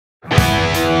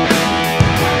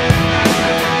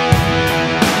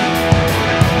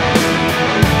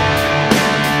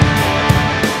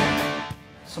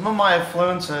my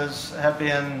influences have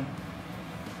been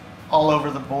all over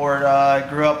the board. I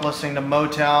grew up listening to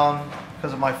Motown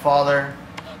because of my father.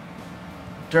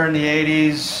 During the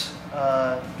 80s,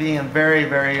 being very,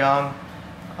 very young,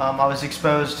 I was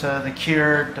exposed to The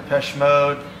Cure, Depeche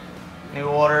Mode, New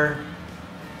Order.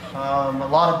 A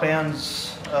lot of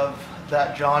bands of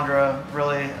that genre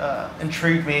really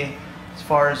intrigued me as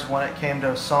far as when it came to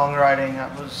songwriting.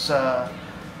 It was,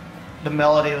 the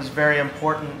melody was very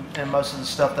important in most of the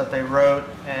stuff that they wrote,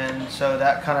 and so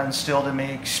that kind of instilled in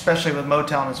me, especially with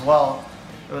Motown as well.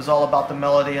 It was all about the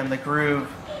melody and the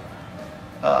groove.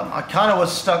 I kind of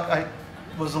was stuck. I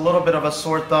was a little bit of a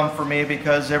sore thumb for me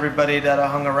because everybody that I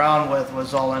hung around with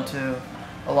was all into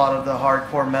a lot of the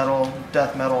hardcore metal,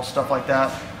 death metal, stuff like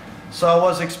that. So I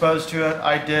was exposed to it.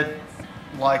 I did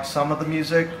like some of the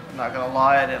music. I'm not gonna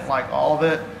lie, I didn't like all of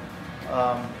it.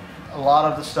 A lot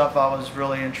of the stuff I was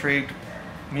really intrigued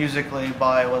musically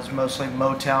by was mostly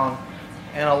Motown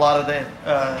and a lot of the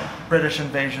British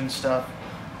Invasion stuff.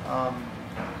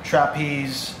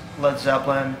 Trapeze, Led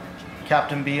Zeppelin,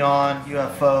 Captain Beyond,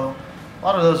 UFO. A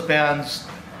lot of those bands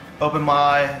opened my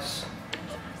eyes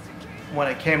when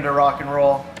it came to rock and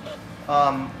roll.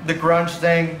 The grunge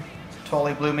thing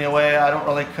totally blew me away. I don't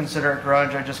really consider it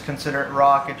grunge, I just consider it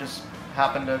rock. It just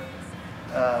happened to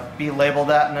be labeled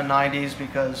that in the 90s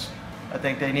because I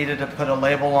think they needed to put a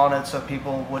label on it so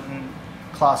people wouldn't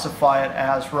classify it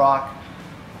as rock.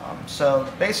 So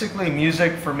basically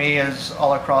music for me is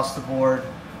all across the board.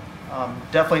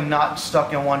 Definitely not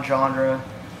stuck in one genre.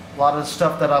 A lot of the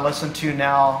stuff that I listen to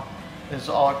now is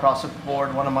all across the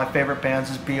board. One of my favorite bands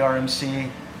is BRMC,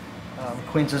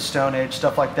 Queens of Stone Age,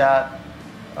 stuff like that.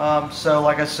 So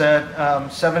like I said,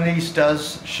 70s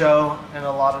does show in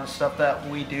a lot of the stuff that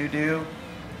we do.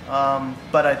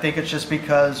 But I think it's just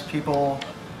because people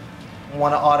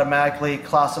want to automatically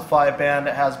classify a band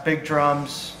that has big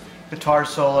drums, guitar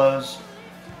solos,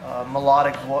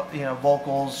 melodic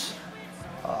vocals,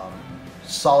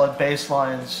 solid bass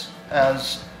lines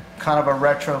as kind of a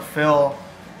retro feel.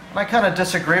 And I kind of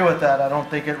disagree with that. I don't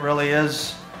think it really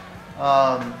is.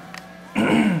 I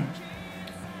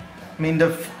mean,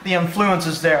 the influence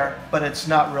is there, but it's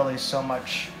not really so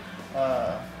much.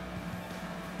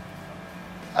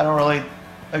 I don't really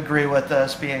agree with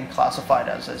us being classified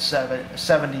as a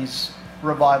 70s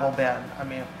revival band. I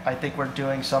mean, I think we're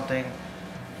doing something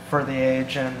for the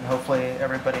age, and hopefully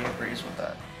everybody agrees with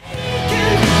that.